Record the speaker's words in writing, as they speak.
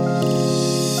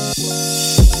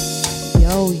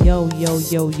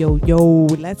Yo.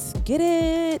 Let's get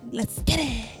it.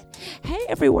 Hey,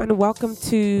 everyone. Welcome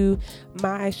to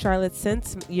My Charlotte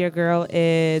Sense. Your girl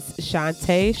is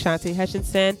Shantae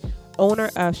Hutchinson, owner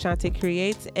of Shantae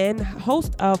Creates and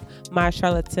host of My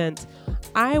Charlotte Sense.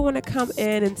 I want to come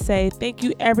in and say thank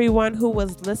you, everyone who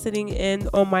was listening in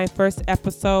on my first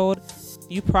episode.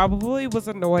 You probably was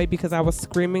annoyed because I was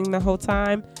screaming the whole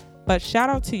time, but shout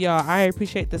out to y'all. I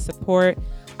appreciate the support.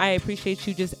 I appreciate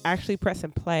you just actually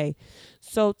pressing play.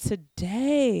 So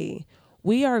today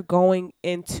we are going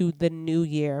into the new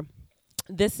year.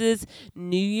 This is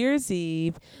New Year's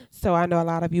Eve. So I know a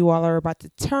lot of you all are about to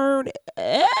turn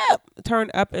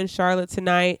up in Charlotte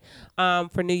tonight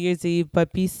for New Year's Eve,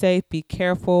 but be safe, be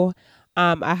careful.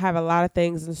 I have a lot of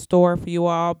things in store for you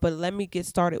all, but let me get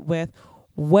started with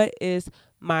what is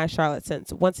My Charlotte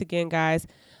Sense. Once again, guys,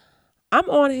 I'm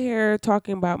on here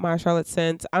talking about My Charlotte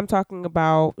Sense. I'm talking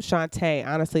about Shantae.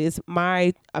 Honestly, it's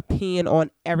my opinion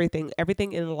on everything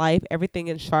in life, everything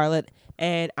in Charlotte.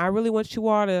 And I really want you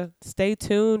all to stay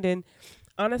tuned and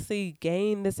honestly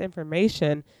gain this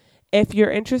information. If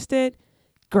you're interested,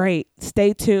 great.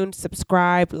 Stay tuned,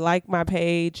 subscribe, like my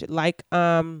page, like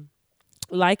and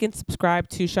subscribe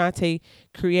to Shantae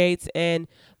Creates and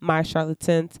My Charlotte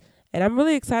Sense. And I'm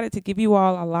really excited to give you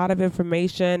all a lot of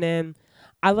information, and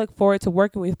I look forward to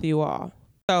working with you all.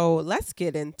 So let's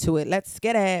get into it. Let's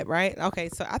get it, right? Okay,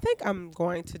 so I think I'm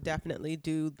going to definitely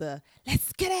do the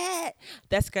let's get it.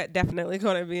 Definitely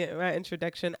going to be my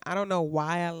introduction. I don't know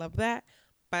why I love that,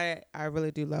 but I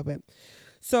really do love it.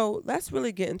 So let's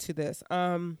really get into this.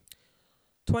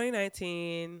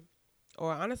 2019,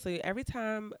 or honestly, every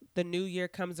time the new year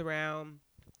comes around,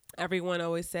 everyone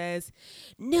always says,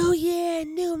 "New year,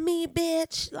 new me,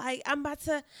 bitch." Like I'm about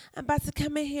to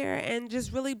come in here and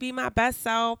just really be my best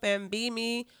self and be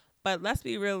me. But let's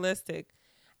be realistic.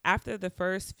 After the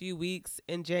first few weeks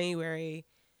in January,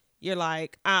 you're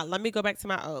like, let me go back to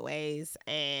my old ways,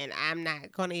 and I'm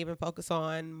not gonna even focus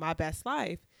on my best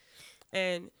life.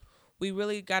 And we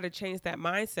really got to change that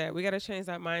mindset. We got to change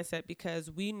that mindset because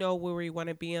we know where we want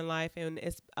to be in life, and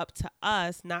it's up to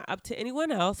us, not up to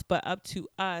anyone else, but up to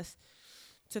us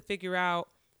to figure out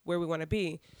where we want to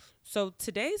be. So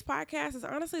today's podcast is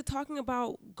honestly talking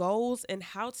about goals and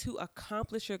how to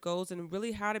accomplish your goals and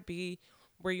really how to be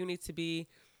where you need to be.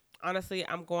 Honestly,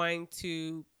 I'm going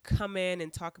to come in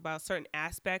and talk about certain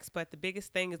aspects, but the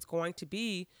biggest thing is going to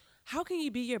be how can you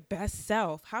be your best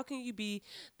self? How can you be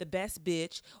the best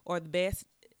bitch or the best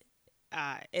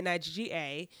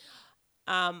NIGA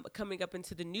coming up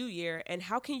into the new year? And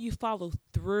how can you follow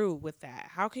through with that?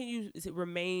 How can you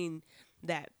remain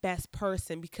that best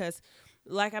person? Because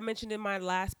like I mentioned in my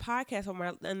last podcast,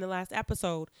 in the last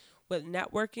episode, with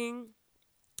networking,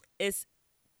 it's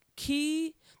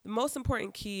key. The most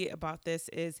important key about this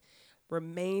is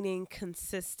remaining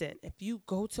consistent. If you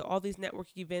go to all these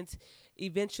networking events,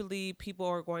 eventually people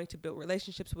are going to build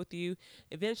relationships with you.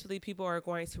 Eventually people are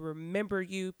going to remember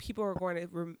you. People are going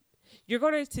to you're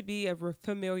going to be a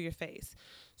familiar face.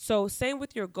 So same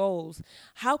with your goals.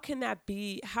 How can that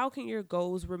be? How can your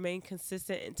goals remain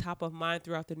consistent and top of mind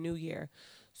throughout the new year?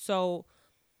 So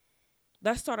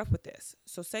let's start off with this.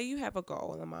 So say you have a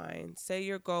goal in mind. Say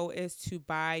your goal is to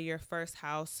buy your first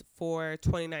house for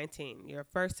 2019. You're a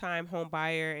first time home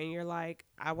buyer and you're like,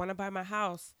 I want to buy my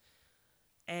house.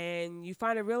 And you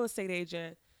find a real estate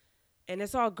agent and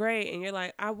it's all great. And you're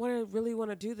like, really want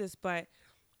to do this. But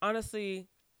honestly,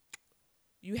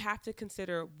 you have to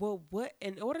consider, well, what,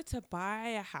 in order to buy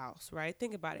a house, right?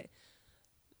 Think about it.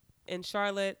 In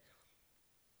Charlotte,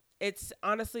 it's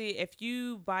honestly, if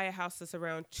you buy a house that's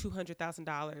around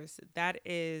 $200,000, that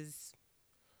is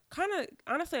kind of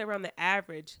honestly around the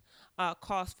average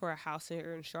cost for a house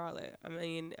here in Charlotte. I'm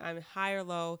high or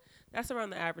low. That's around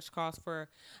the average cost for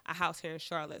a house here in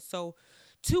Charlotte. So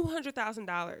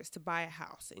 $200,000 to buy a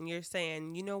house. And you're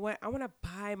saying, you know what? I want to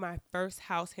buy my first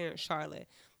house here in Charlotte.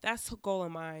 That's a goal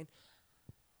of mine.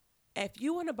 If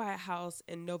you want to buy a house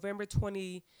in November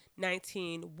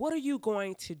 2019, what are you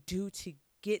going to do to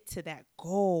get to that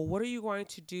goal? What are you going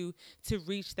to do to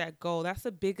reach that goal? That's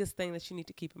the biggest thing that you need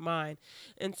to keep in mind.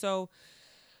 And so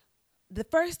the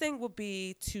first thing will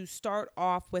be to start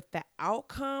off with the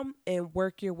outcome and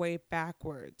work your way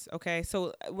backwards. Okay.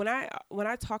 So when I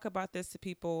talk about this to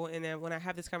people, and then when I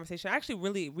have this conversation, I actually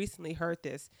really recently heard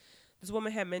this. This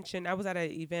woman had mentioned, I was at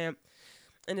an event,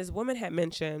 and this woman had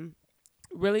mentioned,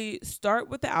 really start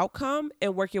with the outcome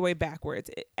and work your way backwards.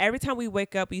 Every time we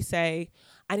wake up, we say,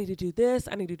 I need to do this,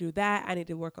 I need to do that, I need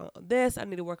to work on this, I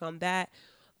need to work on that.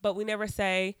 But we never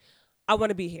say, I want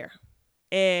to be here.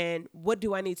 And what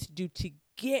do I need to do to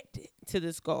get to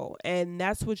this goal. And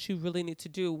that's what you really need to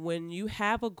do. When you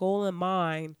have a goal in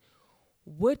mind,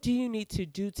 what do you need to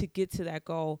do to get to that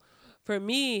goal? For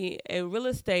me in real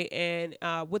estate and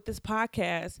with this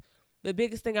podcast, the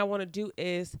biggest thing I want to do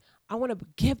is I want to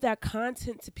give that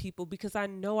content to people because I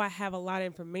know I have a lot of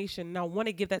information and I want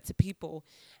to give that to people.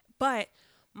 But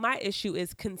my issue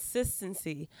is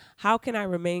consistency. How can I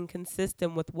remain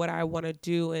consistent with what I want to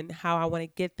do and how I want to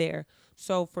get there?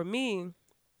 So for me,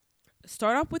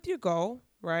 start off with your goal,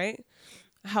 right?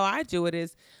 How I do it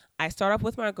is I start off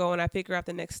with my goal and I figure out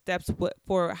the next steps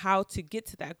for how to get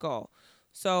to that goal.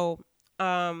 So,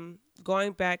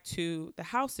 going back to the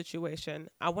house situation,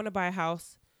 I want to buy a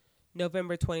house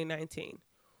November 2019.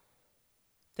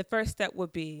 The first step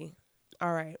would be,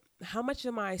 all right, how much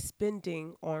am I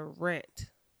spending on rent?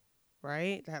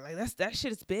 Right? That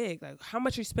shit is big. Like, how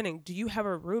much are you spending? Do you have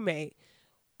a roommate?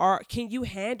 Or can you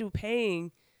handle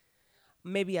paying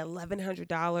maybe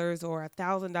 $1,100 or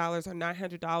 $1,000 or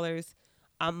 $900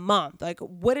 a month? Like,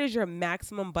 what is your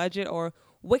maximum budget, or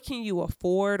what can you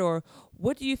afford, or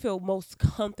what do you feel most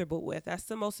comfortable with? That's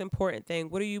the most important thing.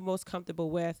 What are you most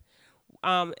comfortable with?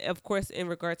 Of course, in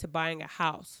regard to buying a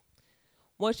house.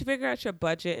 Once you figure out your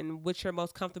budget and what you're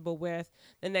most comfortable with,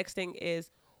 the next thing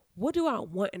is, what do I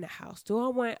want in a house? Do I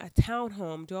want a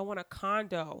townhome? Do I want a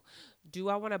condo? Do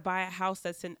I want to buy a house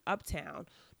that's in Uptown?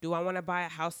 Do I want to buy a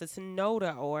house that's in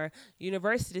Noda or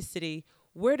University City?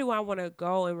 Where do I want to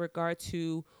go in regard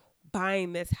to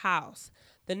buying this house?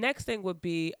 The next thing would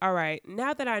be, all right,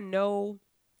 now that I know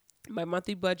my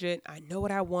monthly budget, I know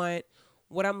what I want,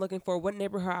 what I'm looking for, what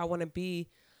neighborhood I want to be.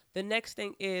 The next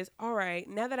thing is, all right,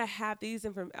 now that I have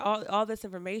all this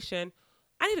information,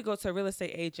 I need to go to a real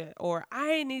estate agent, or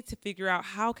I need to figure out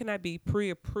how can I be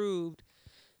pre-approved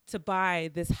to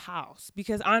buy this house.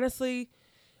 Because honestly,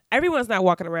 everyone's not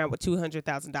walking around with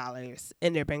 $200,000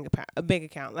 in their bank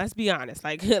account. Let's be honest.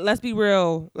 Like, let's be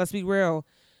real. Let's be real.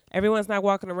 Everyone's not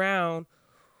walking around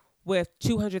with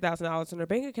 $200,000 in their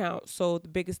bank account. So the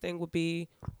biggest thing would be,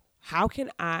 how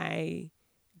can I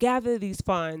gather these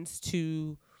funds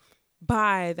to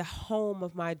buy the home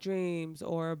of my dreams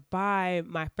or buy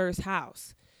my first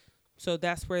house? So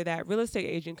that's where that real estate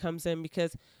agent comes in,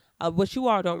 because what you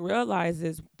all don't realize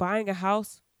is buying a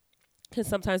house can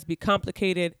sometimes be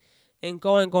complicated, and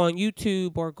going on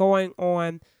YouTube or going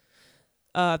on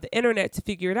the internet to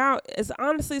figure it out is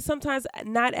honestly sometimes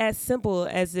not as simple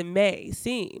as it may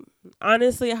seem.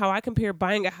 Honestly, how I compare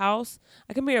buying a house,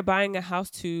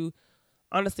 to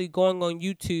honestly going on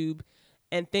YouTube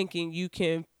and thinking you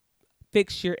can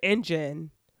fix your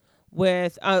engine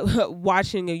with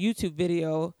watching a YouTube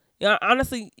video. You know,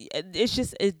 honestly,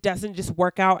 it doesn't just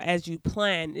work out as you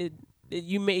plan.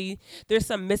 There's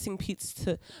some missing pieces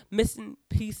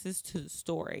to the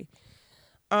story.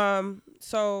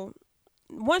 So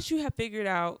once you have figured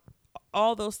out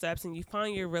all those steps and you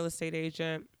find your real estate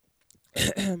agent,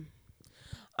 the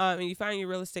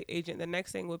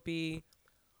next thing would be,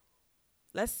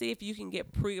 let's see if you can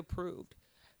get pre-approved.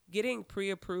 Getting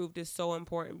pre-approved is so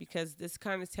important because this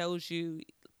kind of tells you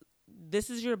this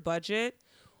is your budget,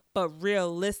 but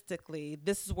realistically,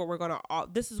 this is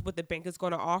what the bank is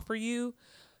going to offer you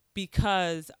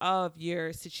because of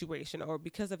your situation or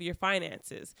because of your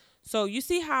finances. So you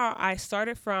see how I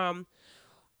started from,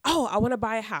 I want to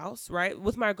buy a house, right?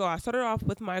 With my goal. I started off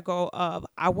with my goal of,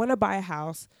 I want to buy a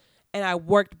house, and I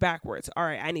worked backwards. All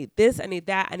right, I need this, I need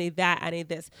that, I need that, I need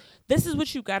this. This is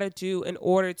what you got to do in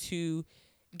order to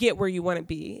get where you want to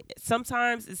be.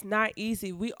 Sometimes it's not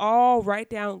easy. We all write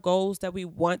down goals that we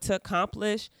want to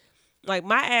accomplish. Like,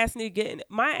 my ass needs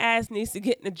to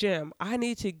get in the gym. I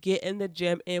need to get in the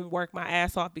gym and work my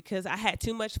ass off because I had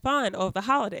too much fun over the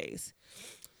holidays.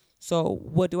 So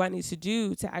what do I need to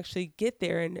do to actually get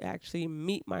there and actually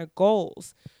meet my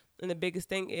goals? And the biggest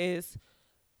thing is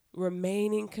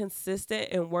remaining consistent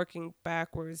and working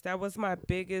backwards. That was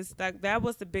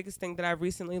the biggest thing that I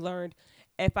recently learned.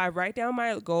 If I write down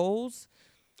my goals,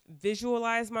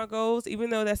 visualize my goals,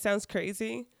 even though that sounds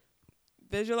crazy,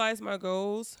 visualize my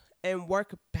goals and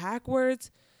work backwards,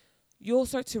 you'll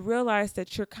start to realize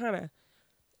that you're kind of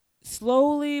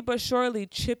slowly but surely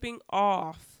chipping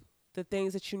off the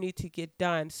things that you need to get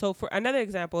done. So for another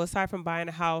example, aside from buying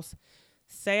a house,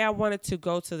 say I wanted to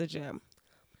go to the gym.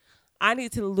 I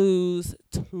need to lose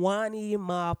 20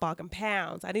 motherfucking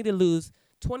pounds. I need to lose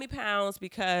 20 pounds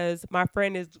because my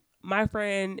friend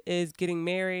is getting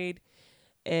married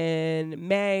in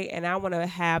May, and I want to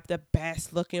have the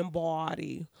best looking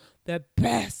body,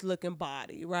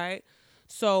 right?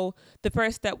 So the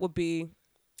first step would be,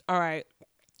 all right,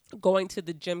 going to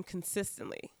the gym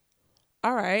consistently.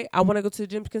 all right, I want to go to the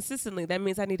gym consistently. That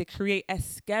means I need to create a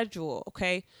schedule.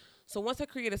 Okay. So once I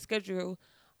create a schedule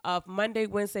of Monday,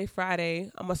 Wednesday, Friday,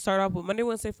 I'm going to start off with Monday,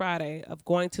 Wednesday, Friday of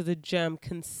going to the gym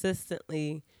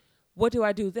consistently. What do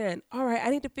I do then? All right, I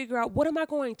need to figure out what am I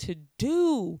going to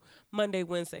do Monday,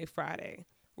 Wednesday, Friday,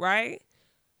 right?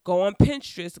 Go on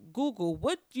Pinterest, Google,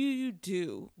 what do you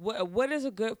do? What is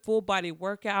a good full body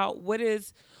workout? What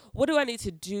do I need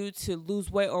to do to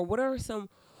lose weight, or what are some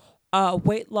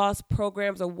weight loss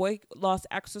programs or weight loss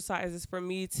exercises for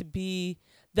me to be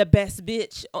the best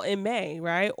bitch in May,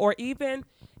 right? Or even,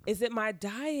 is it my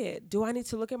diet? Do I need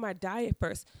to look at my diet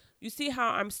first? You see how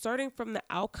I'm starting from the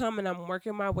outcome and I'm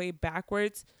working my way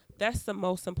backwards? That's the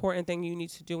most important thing you need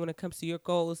to do when it comes to your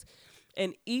goals.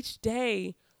 And each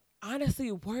day,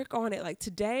 honestly, work on it. Like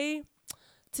today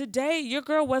your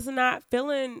girl was not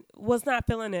feeling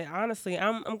it. Honestly,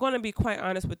 I'm going to be quite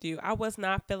honest with you. I was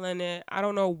not feeling it. I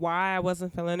don't know why I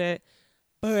wasn't feeling it,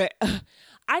 but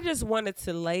I just wanted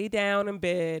to lay down in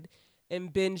bed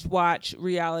and binge watch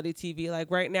reality TV.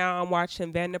 Like right now I'm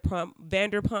watching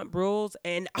Vanderpump Rules,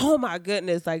 and oh my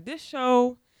goodness, like this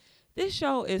show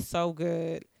is so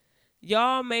good.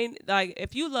 Y'all may like,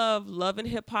 if you love Love and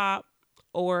Hip Hop,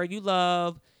 or you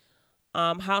love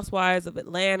Housewives of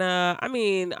Atlanta. I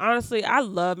mean, honestly, I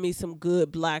love me some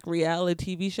good black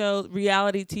reality TV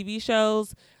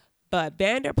shows, but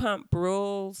Vanderpump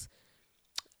Rules,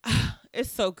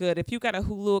 it's so good. If you got a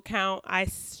Hulu account, I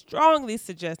strongly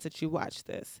suggest that you watch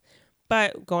this.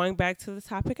 But going back to the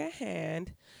topic at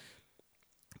hand,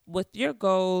 with your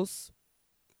goals,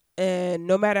 and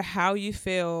no matter how you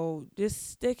feel, just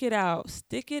stick it out.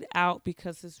 Stick it out,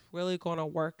 because it's really going to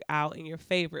work out in your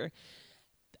favor.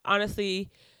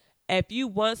 Honestly, if you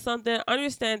want something,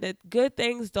 understand that good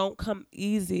things don't come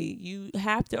easy. You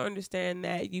have to understand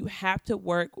that you have to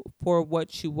work for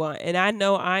what you want. And I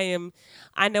know I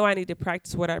need to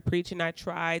practice what I preach, and I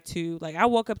try to, like, I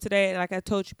woke up today, like I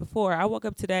told you before, I woke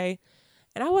up today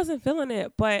and I wasn't feeling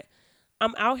it, but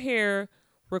I'm out here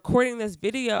recording this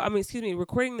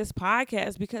recording this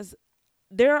podcast because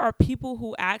there are people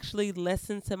who actually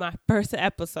listen to my first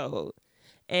episode.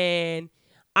 And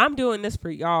I'm doing this for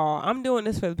y'all. I'm doing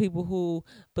this for the people who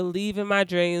believe in my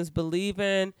dreams, believe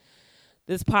in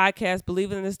this podcast,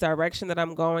 believe in this direction that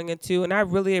I'm going into. And I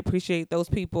really appreciate those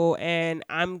people. And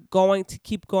I'm going to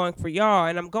keep going for y'all.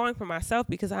 And I'm going for myself,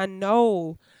 because I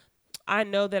know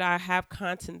that I have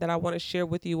content that I want to share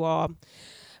with you all.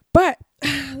 But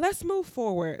let's move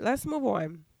forward. Let's move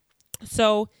on.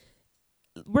 So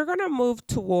we're going to move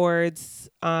towards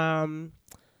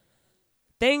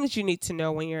things you need to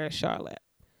know when you're in Charlotte.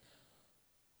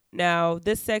 Now,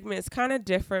 this segment is kind of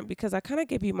different because I kind of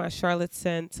gave you my Charlotte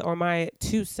sense, or my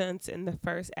 2 cents in the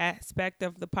first aspect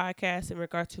of the podcast in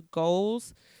regard to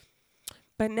goals.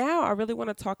 But now I really want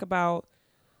to talk about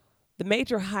the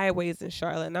major highways in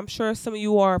Charlotte. And I'm sure some of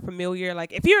you are familiar.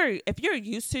 Like if you're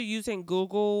used to using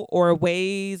Google or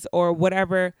Waze or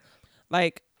whatever,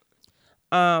 like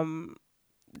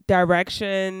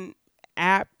direction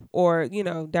app, or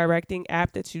directing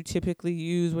app that you typically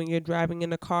use when you're driving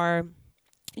in a car,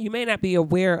 you may not be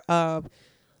aware of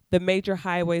the major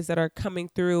highways that are coming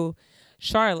through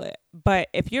Charlotte. But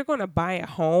if you're going to buy a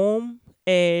home,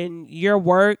 and your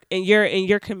work and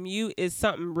your commute is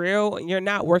something real, and you're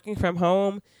not working from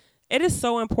home, it is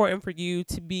so important for you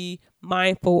to be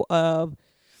mindful of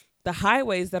the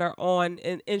highways that are on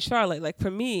in Charlotte. Like for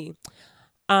me,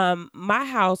 my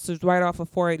house is right off of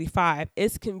 485.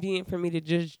 It's convenient for me to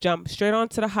just jump straight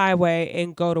onto the highway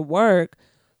and go to work,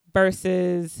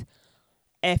 versus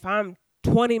if I'm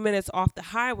 20 minutes off the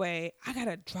highway, I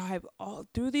gotta drive all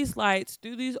through these lights,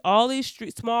 all these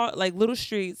streets, small, like little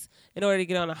streets, in order to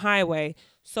get on a highway.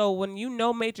 So when you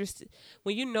know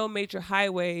major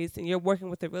highways, and you're working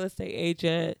with a real estate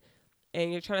agent,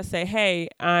 and you're trying to say, hey,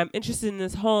 I'm interested in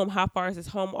this home. How far is this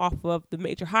home off of the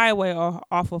major highway, or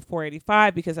off of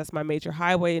 485, because that's my major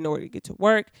highway in order to get to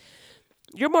work?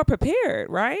 You're more prepared,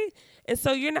 right? And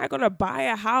so you're not gonna buy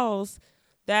a house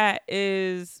that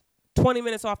is 20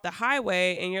 minutes off the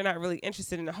highway, and you're not really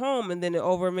interested in the home, and then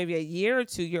over maybe a year or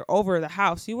two, you're over the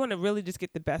house. You want to really just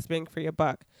get the best bang for your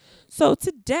buck. So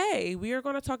today we are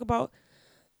going to talk about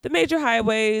the major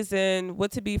highways, and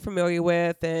what to be familiar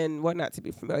with and what not to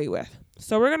be familiar with.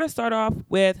 So we're going to start off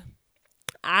with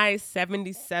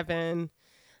I-77.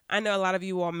 I know a lot of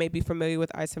you all may be familiar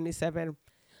with I-77.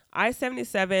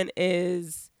 I-77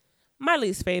 is my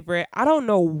least favorite. I don't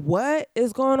know what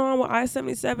is going on with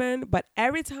I-77, but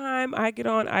every time I get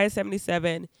on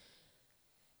I-77,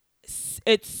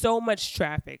 it's so much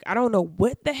traffic. I don't know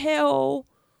what the hell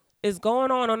is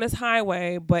going on this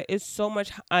highway, but it's so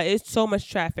much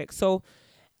traffic. So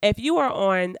if you are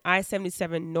on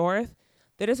I-77 North,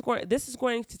 this is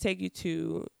going to take you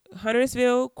to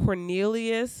Huntersville,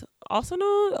 Cornelius,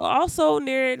 also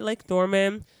near Lake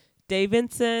Norman,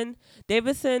 Davidson,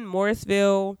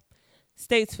 Morrisville,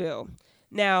 Statesville.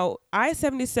 Now,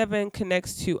 I-77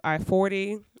 connects to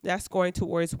I-40. That's going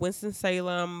towards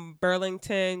Winston-Salem,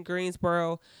 Burlington,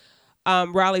 Greensboro,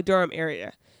 Raleigh, Durham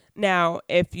area. Now,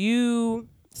 if you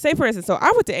say, for instance, so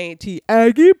I went to A&T,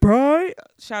 Aggie Pride.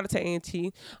 Shout out to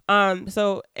A&T.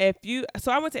 So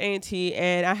I went to A&T,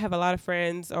 and I have a lot of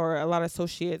friends or a lot of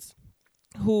associates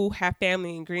who have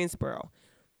family in Greensboro.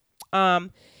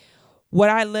 Would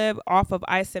I live off of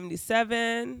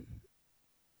I-77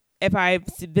 if I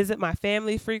visit my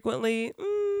family frequently?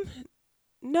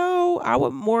 No, I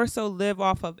would more so live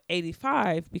off of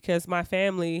 85 because my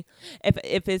family,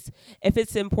 if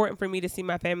it's important for me to see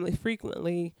my family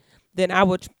frequently, then I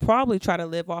would probably try to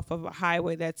live off of a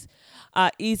highway that's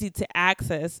easy to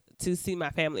access to see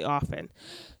my family often.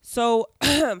 So,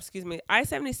 excuse me,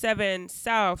 I-77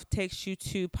 South takes you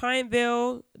to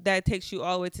Pineville. That takes you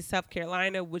all the way to South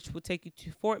Carolina, which will take you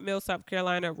to Fort Mill, South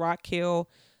Carolina, Rock Hill,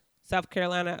 South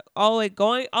Carolina, all the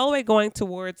way going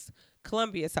towards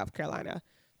Columbia, South Carolina.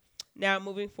 Now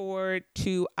moving forward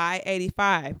to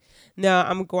I-85. Now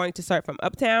I'm going to start from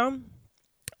Uptown.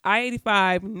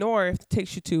 I-85 North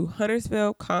takes you to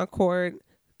Huntersville, Concord,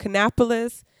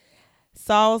 Kannapolis,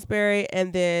 Salisbury,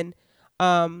 and then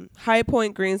High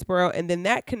Point, Greensboro, and then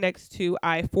that connects to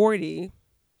I-40.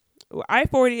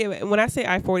 I-40, when I say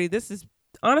I-40, this is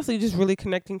honestly just really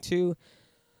connecting to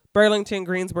Burlington,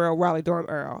 Greensboro, Raleigh,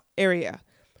 Durham area.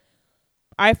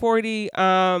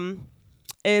 I-40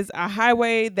 is a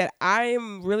highway that I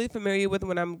am really familiar with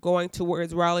when I'm going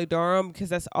towards Raleigh, Durham, because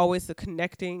that's always the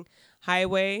connecting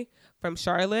highway from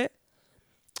Charlotte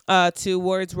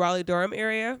towards Raleigh, Durham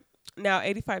area. Now,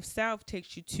 85 South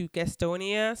takes you to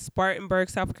Gastonia, Spartanburg,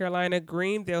 South Carolina,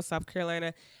 Greenville, South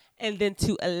Carolina, and then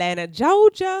to Atlanta,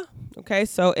 Georgia. Okay,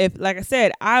 so like I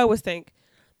said, I always think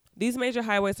these major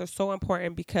highways are so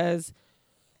important because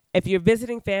if you're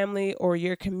visiting family or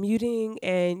you're commuting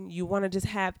and you want to just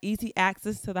have easy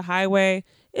access to the highway,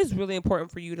 it's really important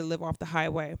for you to live off the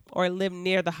highway or live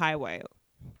near the highway.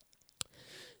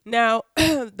 Now,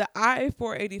 the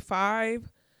I-485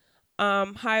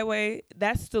 highway,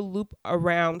 that's the loop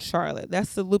around Charlotte.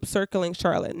 That's the loop circling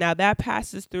Charlotte. Now, that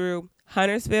passes through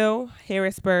Huntersville,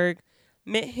 Harrisburg,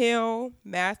 Mint Hill,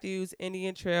 Matthews,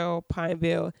 Indian Trail,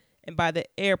 Pineville, and by the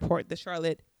airport, the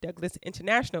Charlotte Douglas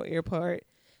International Airport,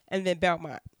 and then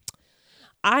Belmont.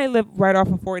 I live right off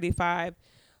of 45.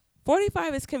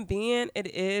 45 is convenient.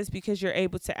 It is because you're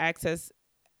able to access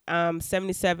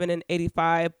 77 and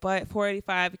 85, but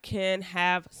 485 can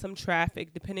have some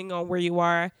traffic depending on where you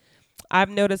are. I've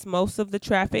noticed most of the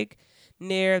traffic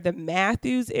near the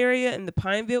Matthews area and the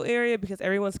Pineville area because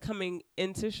everyone's coming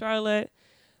into Charlotte.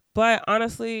 But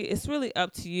honestly, it's really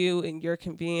up to you and your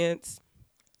convenience.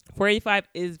 485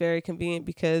 is very convenient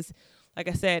because, like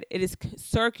I said, it is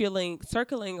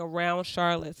circling around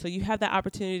Charlotte. So you have the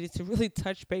opportunity to really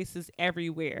touch bases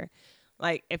everywhere.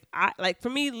 For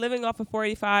me, living off of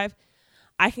 485,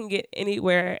 I can get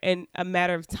anywhere in a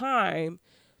matter of time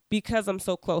because I'm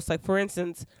so close. Like, for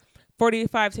instance,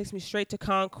 485 takes me straight to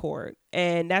Concord,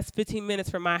 and that's 15 minutes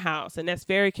from my house, and that's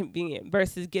very convenient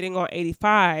versus getting on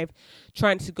 85,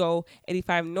 trying to go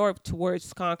 85 north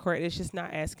towards Concord. It's just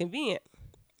not as convenient.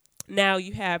 Now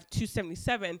you have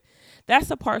 277.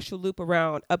 That's a partial loop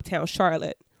around Uptown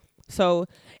Charlotte. So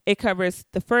it covers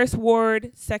the 1st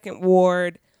Ward, 2nd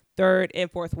Ward, 3rd,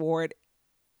 and 4th Ward.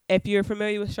 If you're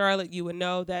familiar with Charlotte, you would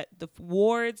know that the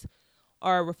wards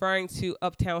are referring to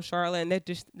Uptown Charlotte,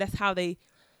 and that's how they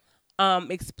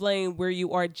explain where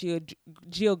you are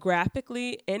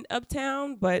geographically in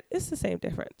Uptown, but it's the same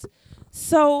difference.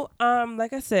 So,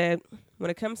 like I said,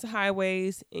 when it comes to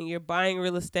highways and you're buying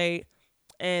real estate,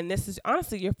 and this is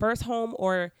honestly your first home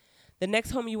or the next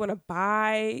home you want to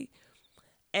buy,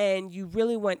 and you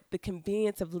really want the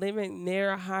convenience of living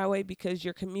near a highway because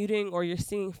you're commuting or you're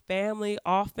seeing family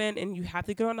often and you have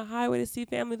to get on the highway to see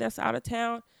family that's out of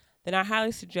town, then I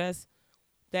highly suggest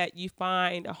that you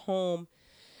find a home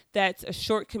that's a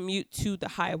short commute to the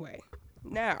highway.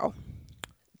 Now,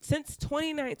 since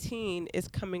 2019 is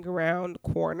coming around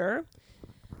the corner,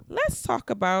 let's talk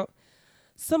about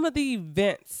some of the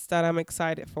events that I'm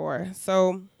excited for.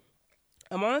 So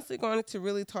I'm honestly going to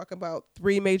really talk about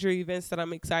 3 major events that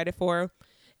I'm excited for.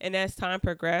 And as time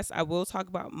progresses, I will talk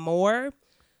about more.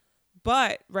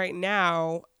 But right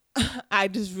now, I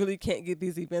just really can't get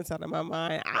these events out of my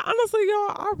mind. Honestly,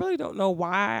 y'all, I really don't know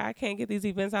why I can't get these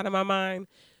events out of my mind.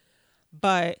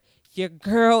 But your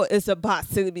girl is about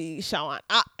to be showing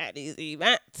up at these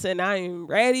events, and I am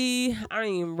ready. I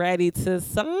am ready to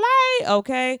slay.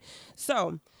 Okay,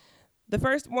 so the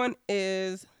first one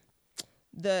is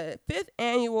the fifth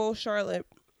annual Charlotte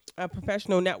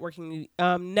Professional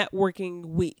Networking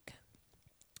Week.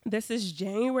 This is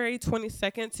January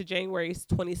 22nd to January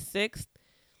 26th.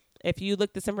 If you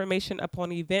look this information up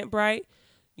on Eventbrite,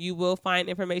 you will find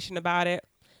information about it.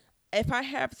 If I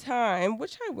have time,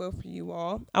 which I will for you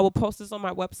all, I will post this on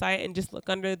my website and just look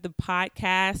under the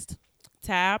podcast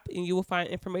tab, and you will find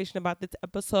information about this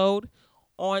episode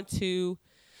onto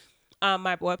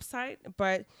my website.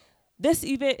 But this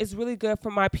event is really good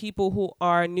for my people who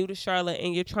are new to Charlotte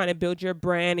and you're trying to build your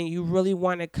brand and you really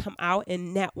want to come out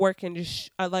and network and just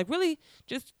really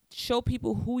just show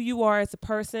people who you are as a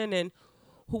person and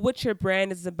what your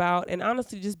brand is about, and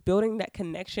honestly just building that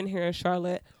connection here in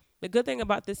Charlotte. The good thing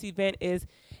about this event is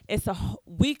it's a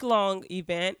week-long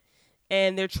event,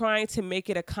 and they're trying to make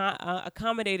it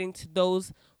accommodating to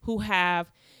those who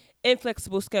have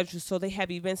inflexible schedules. So they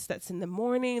have events that's in the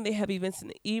morning, they have events in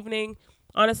the evening.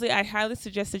 Honestly, I highly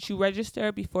suggest that you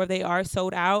register before they are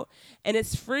sold out, and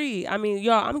it's free. I mean,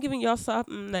 y'all, I'm giving y'all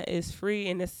something that is free,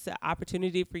 and it's an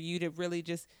opportunity for you to really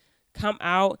just come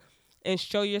out and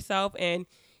show yourself and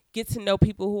get to know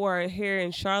people who are here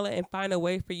in Charlotte and find a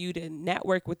way for you to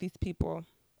network with these people.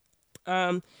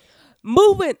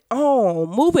 Moving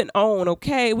on,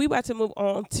 okay? We about to move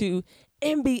on to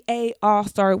NBA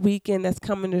All-Star Weekend that's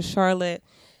coming to Charlotte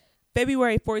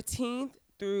February 14th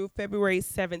through February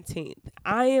 17th.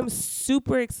 I am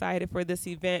super excited for this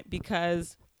event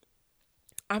because,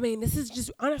 I mean, this is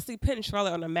just honestly putting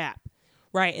Charlotte on the map,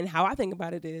 right? And how I think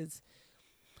about it is,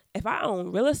 if I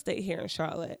own real estate here in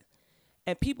Charlotte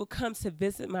and people come to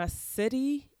visit my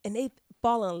city and they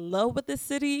fall in love with the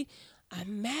city,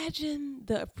 imagine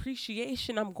the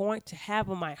appreciation I'm going to have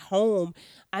on my home.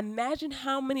 Imagine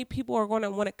how many people are going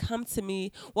to want to come to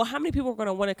me. Well, how many people are going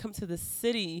to want to come to the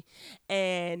city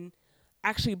and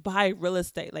actually buy real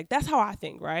estate? Like, that's how I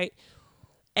think, right?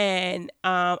 And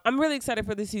I'm really excited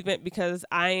for this event because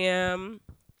I am,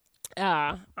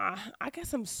 I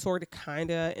guess I'm sort of kind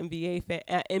of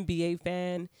NBA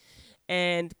fan.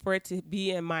 And for it to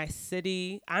be in my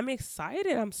city, I'm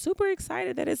excited. I'm super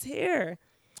excited that it's here.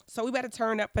 So we better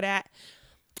turn up for that.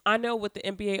 I know with the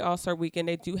NBA All-Star Weekend,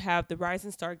 they do have the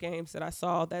Rising Star games that I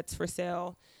saw that's for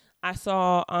sale. I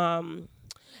saw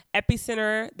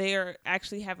Epicenter. They are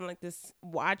actually having like this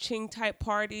watching type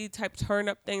party type turn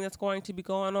up thing that's going to be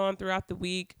going on throughout the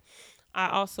week. I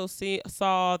also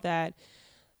saw that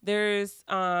there's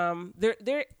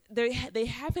they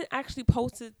haven't actually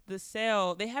posted the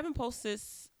sale. They haven't posted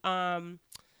the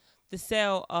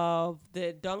sale of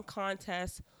the dunk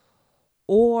contest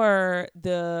or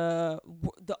the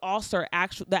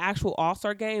actual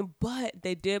All-Star game, but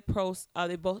they did post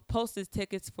they both posted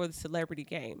tickets for the celebrity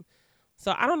game.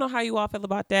 So I don't know how you all feel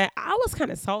about that. I was kind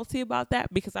of salty about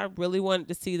that because I really wanted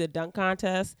to see the dunk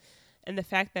contest, and the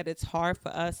fact that it's hard for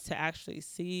us to actually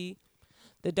see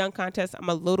the dunk contest, I'm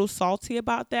a little salty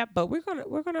about that, but we're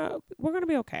gonna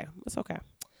be okay. It's okay.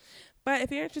 But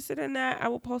if you're interested in that, I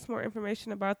will post more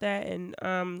information about that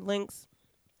and links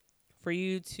for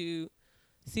you to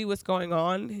see what's going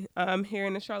on here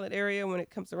in the Charlotte area when it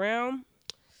comes around.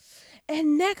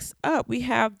 And next up, we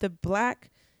have the Black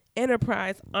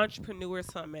Enterprise Entrepreneur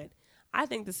Summit. I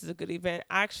think this is a good event.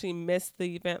 I actually missed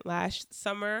the event last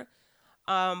summer,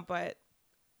 but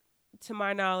to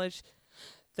my knowledge,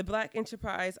 the Black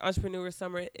Enterprise Entrepreneur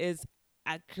Summit is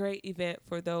a great event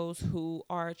for those who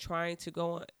are trying to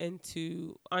go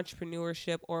into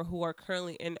entrepreneurship or who are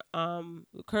currently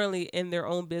in their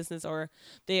own business, or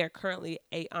they are currently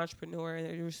a entrepreneur and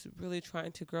they're just really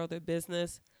trying to grow their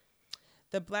business.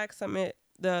 The Black Summit,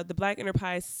 the Black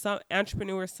Enterprise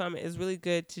Entrepreneur Summit is really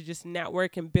good to just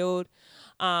network and build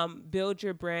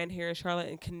your brand here in Charlotte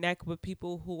and connect with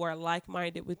people who are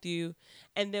like-minded with you.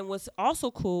 And then what's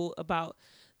also cool about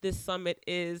this summit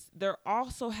is they're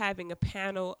also having a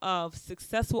panel of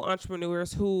successful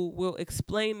entrepreneurs who will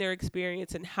explain their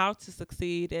experience and how to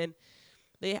succeed. And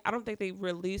I don't think they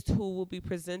released who will be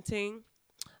presenting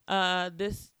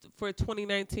this for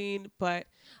 2019, but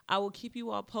I will keep you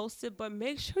all posted. But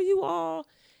make sure you all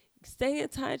stay in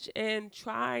touch and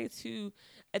try to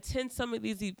attend some of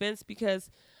these events,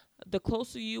 because the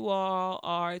closer you all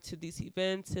are to these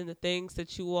events and the things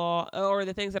that you all, or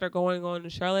the things that are going on in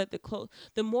Charlotte,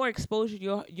 the more exposure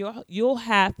you'll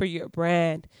have for your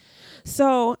brand.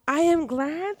 So I am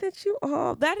glad that you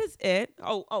all. That is it.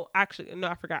 Actually, no,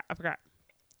 I forgot.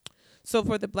 So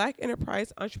for the Black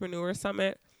Enterprise Entrepreneur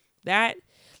Summit, That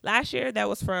last year, that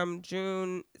was from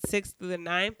June 6th through the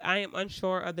 9th. I am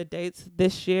unsure of the dates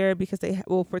this year because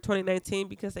for 2019,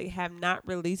 because they have not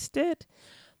released it.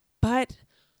 But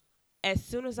as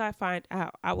soon as I find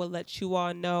out, I will let you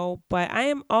all know. But I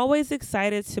am always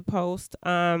excited to post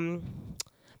my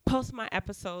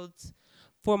episodes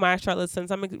for my Charlotte Sons.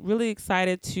 I'm really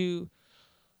excited to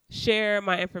share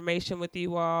my information with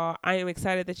you all. I am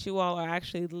excited that you all are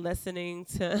actually listening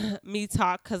to me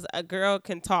talk, because a girl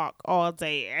can talk all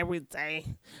day, every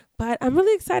day. But I'm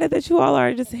really excited that you all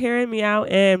are just hearing me out,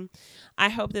 and I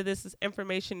hope that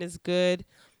information is good,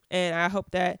 and I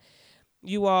hope that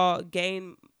you all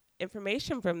gain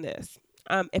information from this.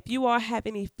 If you all have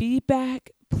any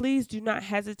feedback, please do not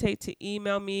hesitate to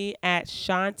email me at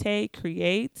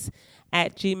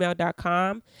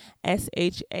shantae.creates@gmail.com.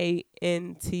 SHANTE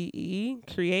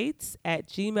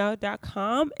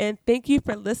creates@gmail.com. And thank you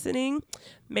for listening.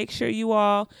 Make sure you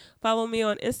all follow me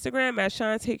on Instagram at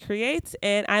Shantae Creates.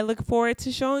 And I look forward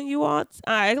to showing you all.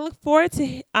 I look forward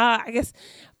to,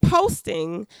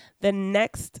 posting the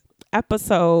next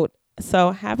episode.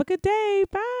 So have a good day.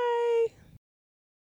 Bye.